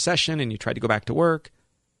we had a recession and you tried to go back to work,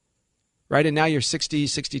 right? And now you're 60,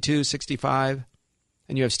 62, 65,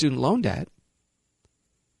 and you have student loan debt,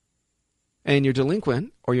 and you're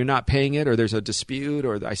delinquent, or you're not paying it, or there's a dispute,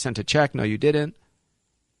 or I sent a check, no, you didn't.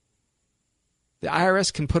 The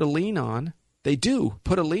IRS can put a lien on they do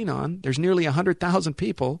put a lien on. There's nearly 100,000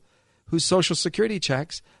 people whose Social Security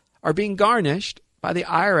checks are being garnished by the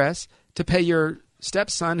IRS to pay your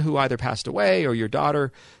stepson who either passed away, or your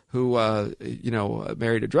daughter who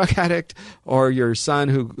married a drug addict, or your son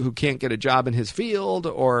who can't get a job in his field,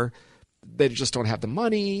 or they just don't have the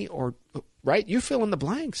money, or right? You fill in the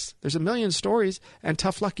blanks. There's a million stories, and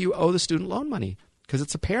tough luck you owe the student loan money because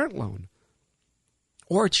it's a parent loan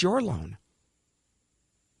or it's your loan.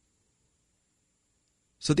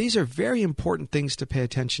 So these are very important things to pay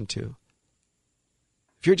attention to.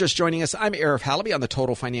 If you're just joining us, I'm Arif Halaby on the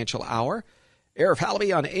Total Financial Hour. Arif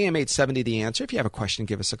Halaby on AM 870 The Answer. If you have a question,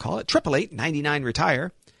 give us a call at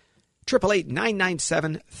 888-99-RETIRE,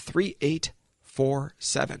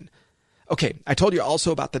 888-997-3847. Okay, I told you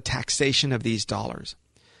also about the taxation of these dollars.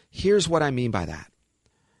 Here's what I mean by that.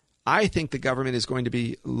 I think the government is going to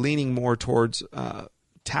be leaning more towards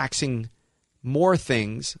taxing more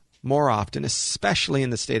things more often, especially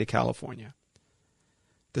in the state of California.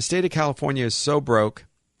 The state of California is so broke.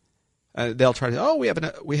 They'll try to,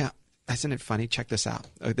 we have. Isn't it funny? Check this out.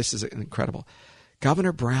 This is incredible.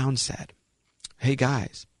 Governor Brown said, hey,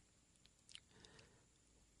 guys,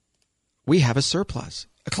 we have a surplus.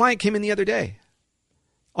 A client came in the other day.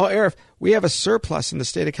 Oh, Arif, we have a surplus in the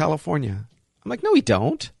state of California. I'm like, no, we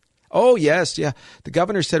don't. Oh, yes, yeah. The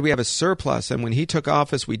governor said we have a surplus, and when he took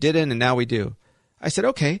office, we didn't, and now we do. I said,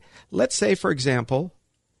 okay, let's say, for example,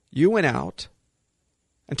 you went out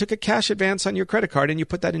and took a cash advance on your credit card, and you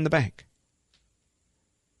put that in the bank.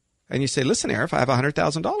 And you say, listen, Arif, I have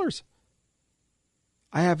 $100,000.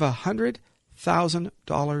 I have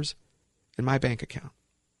 $100,000 in my bank account.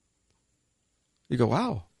 You go,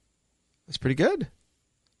 wow, that's pretty good.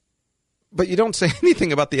 But you don't say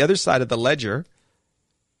anything about the other side of the ledger,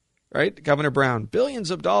 right? Governor Brown, billions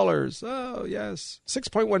of dollars. Oh, yes,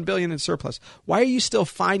 $6.1 billion in surplus. Why are you still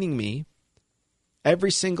fining me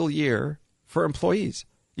every single year for employees?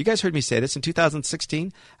 You guys heard me say this. In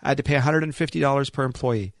 2016, I had to pay $150 per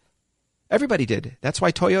employee. Everybody did. That's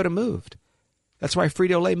why Toyota moved. That's why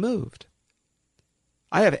Frito-Lay moved.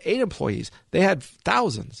 I have 8 employees. They had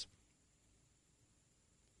thousands.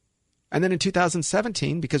 And then in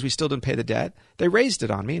 2017, because we still didn't pay the debt, they raised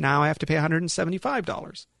it on me. Now I have to pay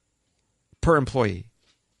 $175 per employee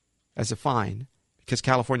as a fine because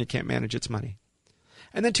California can't manage its money.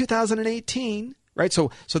 And then 2018, right?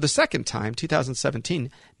 So the second time, 2017,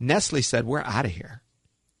 Nestle said, we're out of here.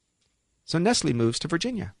 So Nestle moves to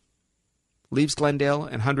Virginia, leaves Glendale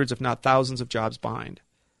and hundreds, if not thousands, of jobs behind.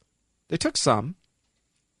 They took some.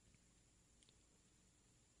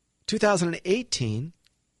 2018,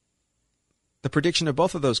 the prediction of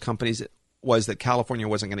both of those companies was that California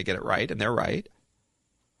wasn't going to get it right, and they're right.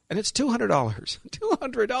 And it's $200.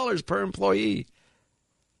 $200 per employee.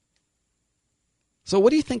 So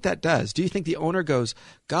what do you think that does? Do you think the owner goes,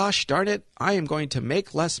 gosh, darn it, I am going to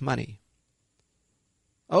make less money?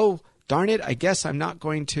 Oh, darn it, I guess I'm not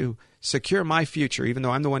going to secure my future, even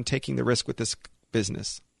though I'm the one taking the risk with this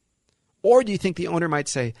business? Or do you think the owner might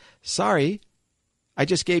say, sorry, I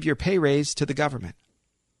just gave your pay raise to the government.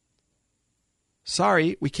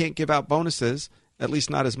 Sorry, we can't give out bonuses, at least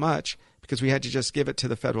not as much, because we had to just give it to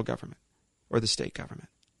the federal government or the state government.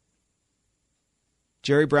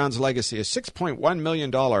 Jerry Brown's legacy is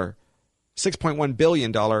 $6.1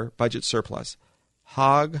 billion budget surplus.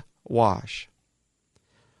 Hogwash.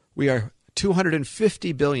 We are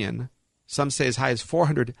 $250 billion, some say as high as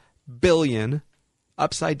 $400 billion,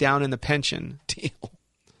 upside down in the pension deal.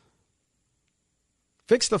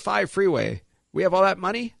 Fix the 5 freeway. We have all that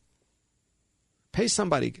money? Pay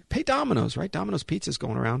somebody. Pay Domino's, right? Domino's Pizza's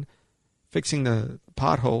going around fixing the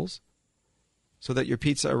potholes so that your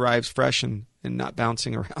pizza arrives fresh and not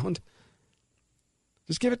bouncing around.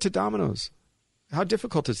 Just give it to Domino's. How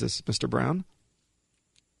difficult is this, Mr. Brown?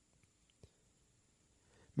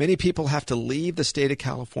 Many people have to leave the state of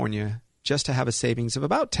California just to have a savings of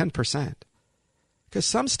about 10%. Because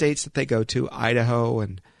some states that they go to, Idaho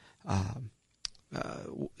and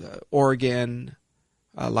Oregon,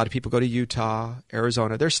 a lot of people go to Utah,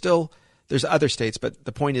 Arizona. There's other states, but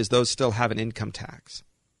the point is those still have an income tax.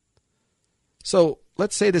 So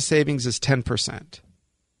let's say the savings is 10%.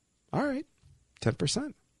 All right,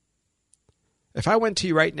 10%. If I went to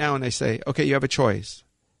you right now and they say, okay, you have a choice,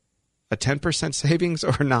 a 10% savings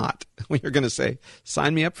or not, well, you're going to say,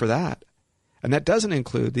 sign me up for that. And that doesn't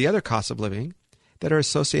include the other costs of living that are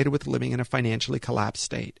associated with living in a financially collapsed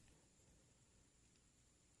state.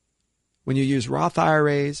 When you use Roth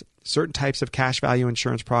IRAs, certain types of cash value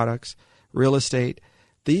insurance products, real estate,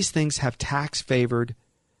 these things have tax-favored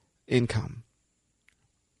income.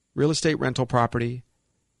 Real estate rental property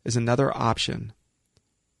is another option.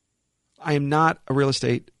 I am not a real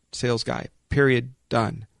estate sales guy. Period.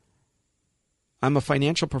 Done. I'm a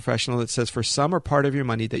financial professional that says for some or part of your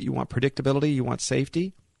money that you want predictability, you want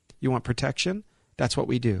safety, you want protection. That's what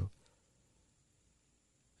we do.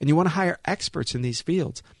 And you want to hire experts in these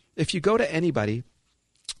fields. If you go to anybody,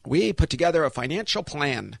 we put together a financial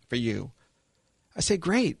plan for you. I say,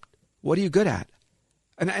 great. What are you good at?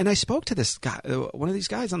 And I spoke to this guy, one of these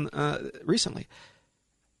guys recently.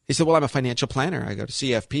 He said, well, I'm a financial planner. I go to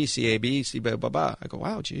CFP, CAB, C blah, blah, blah. I go,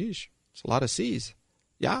 wow, geez, it's a lot of C's.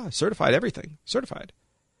 Yeah, certified everything. Certified.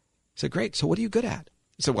 I said, great. So what are you good at?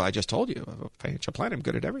 He said, well, I just told you. I'm a financial planner. I'm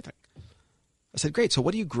good at everything. I said, great. So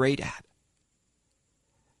what are you great at?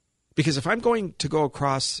 Because if I'm going to go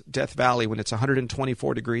across Death Valley when it's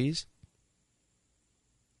 124 degrees,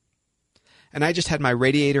 and I just had my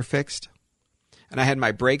radiator fixed, and I had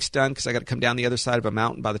my brakes done because I got to come down the other side of a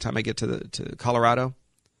mountain by the time I get to Colorado,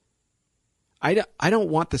 I don't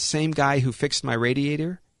want the same guy who fixed my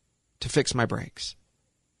radiator to fix my brakes.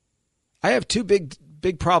 I have two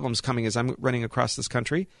big problems coming as I'm running across this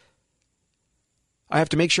country. I have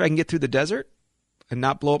to make sure I can get through the desert and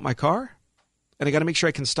not blow up my car. And I got to make sure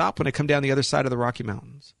I can stop when I come down the other side of the Rocky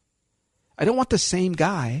Mountains. I don't want the same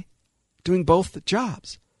guy doing both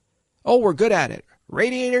jobs. Oh, we're good at it.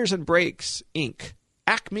 Radiators and Brakes, Inc.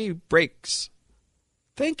 Acme Brakes.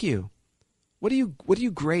 Thank you. What are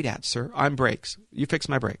you great at, sir? I'm brakes. You fix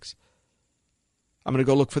my brakes. I'm going to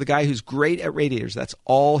go look for the guy who's great at radiators. That's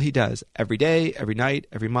all he does. Every day, every night,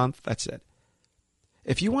 every month. That's it.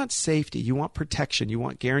 If you want safety, you want protection, you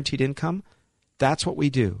want guaranteed income, that's what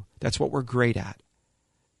we do. That's what we're great at.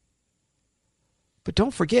 But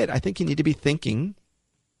don't forget, I think you need to be thinking,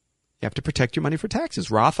 you have to protect your money for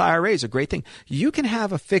taxes. Roth IRA is a great thing. You can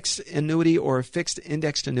have a fixed annuity or a fixed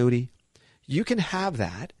indexed annuity. You can have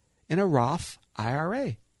that in a Roth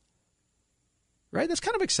IRA. Right? That's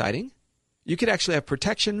kind of exciting. You could actually have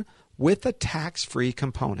protection with a tax-free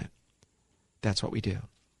component. That's what we do.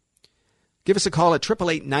 Give us a call at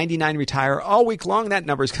 888-99-RETIRE. All week long, that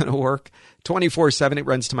number is going to work 24/7. It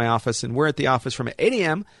runs to my office, and we're at the office from 8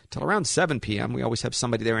 a.m. till around 7 p.m. We always have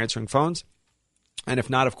somebody there answering phones. And if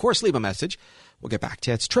not, of course, leave a message. We'll get back to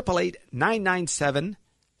you. It's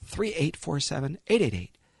 888-997-3847,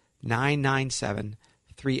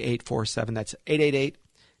 888-997-3847. That's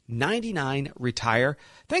 888-99-RETIRE.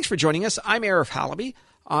 Thanks for joining us. I'm Arif Halaby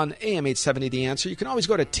on AM 870 The Answer. You can always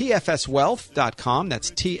go to tfswealth.com.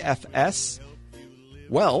 That's TFS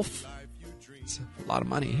Wealth. It's a lot of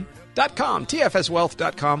money. .com,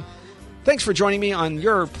 tfswealth.com. Thanks for joining me on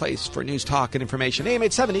your place for news, talk, and information. AM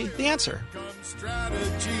 870, The Answer.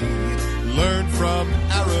 Strategy. Learn from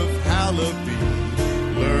Arif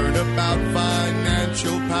Halaby. Learn about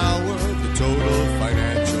financial power, the Total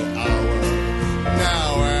Financial Hour.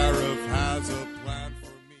 Now Arif has a plan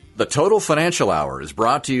for me. The Total Financial Hour is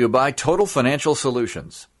brought to you by Total Financial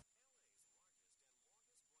Solutions.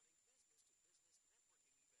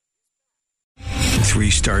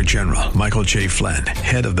 Three-star General Michael J. Flynn,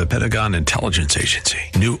 head of the Pentagon Intelligence Agency,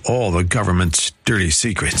 knew all the government's dirty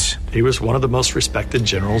secrets. He was one of the most respected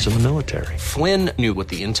generals in the military. Flynn knew what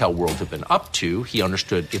the intel world had been up to. He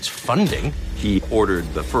understood its funding. He ordered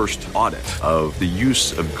the first audit of the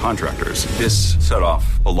use of contractors. This set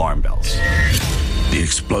off alarm bells. The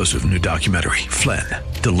explosive new documentary, Flynn,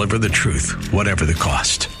 Deliver the Truth, Whatever the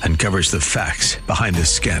Cost, uncovers the facts behind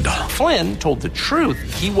this scandal. Flynn told the truth.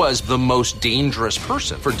 He was the most dangerous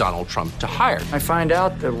person for Donald Trump to hire. I find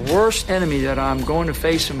out the worst enemy that I'm going to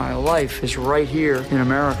face in my life is right here in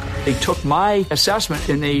America. They took my assessment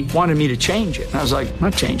and they wanted me to change it. And I was like, I'm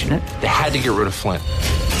not changing it. They had to get rid of Flynn.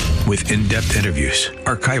 With in-depth interviews,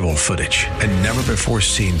 archival footage, and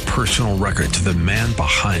never-before-seen personal records of the man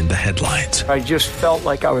behind the headlines. I just felt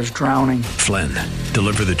like I was drowning. Flynn,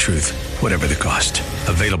 Deliver the Truth, Whatever the Cost.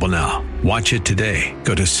 Available now. Watch it today.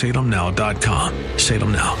 Go to salemnow.com.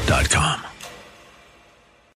 salemnow.com.